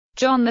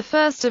John I of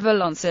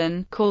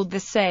Alençon, called the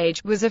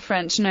Sage, was a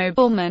French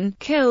nobleman,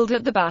 killed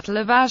at the Battle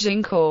of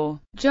Agincourt.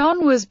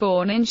 John was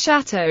born in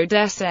Château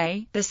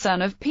d'Essay, the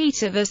son of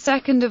Peter II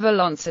of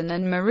Alençon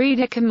and Marie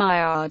de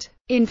Camillard.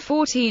 In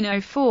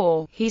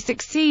 1404, he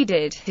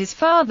succeeded his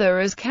father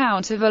as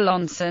Count of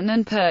Alençon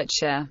and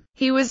Perche.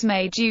 He was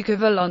made Duke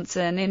of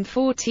Alençon in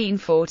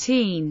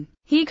 1414.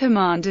 He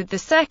commanded the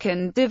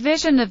 2nd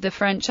Division of the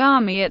French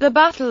army at the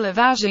Battle of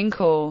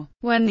Agincourt.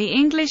 When the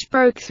English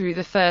broke through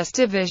the 1st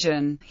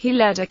Division, he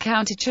led a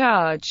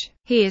countercharge.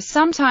 He is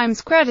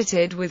sometimes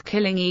credited with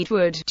killing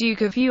Edward,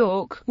 Duke of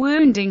York,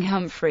 wounding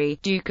Humphrey,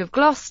 Duke of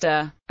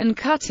Gloucester, and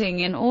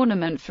cutting an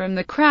ornament from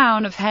the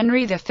crown of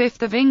Henry V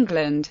of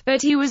England,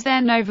 but he was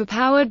then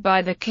overpowered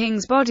by the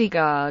king's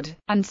bodyguard,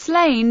 and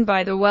slain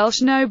by the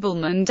Welsh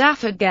nobleman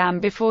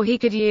Daffodgam before he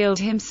could yield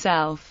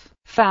himself.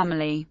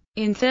 Family.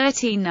 In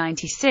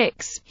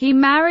 1396, he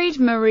married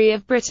Marie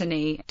of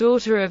Brittany,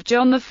 daughter of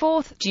John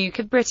IV, Duke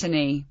of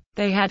Brittany.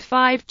 They had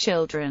 5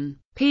 children: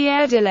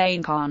 Pierre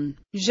d'Alencon,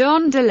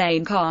 Jean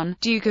d'Alencon,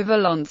 Duke of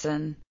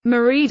Alençon,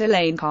 Marie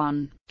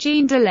d'Alencon,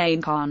 Jean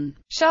d'Alencon,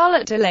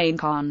 Charlotte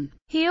d'Alencon.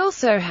 He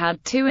also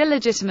had 2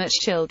 illegitimate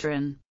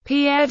children: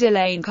 Pierre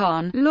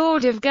d'Alencon,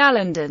 Lord of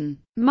Gallandon.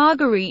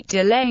 Marguerite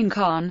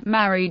d'Alencon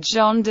married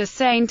Jean de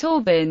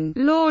Saint-Aubin,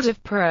 Lord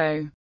of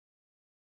Pro.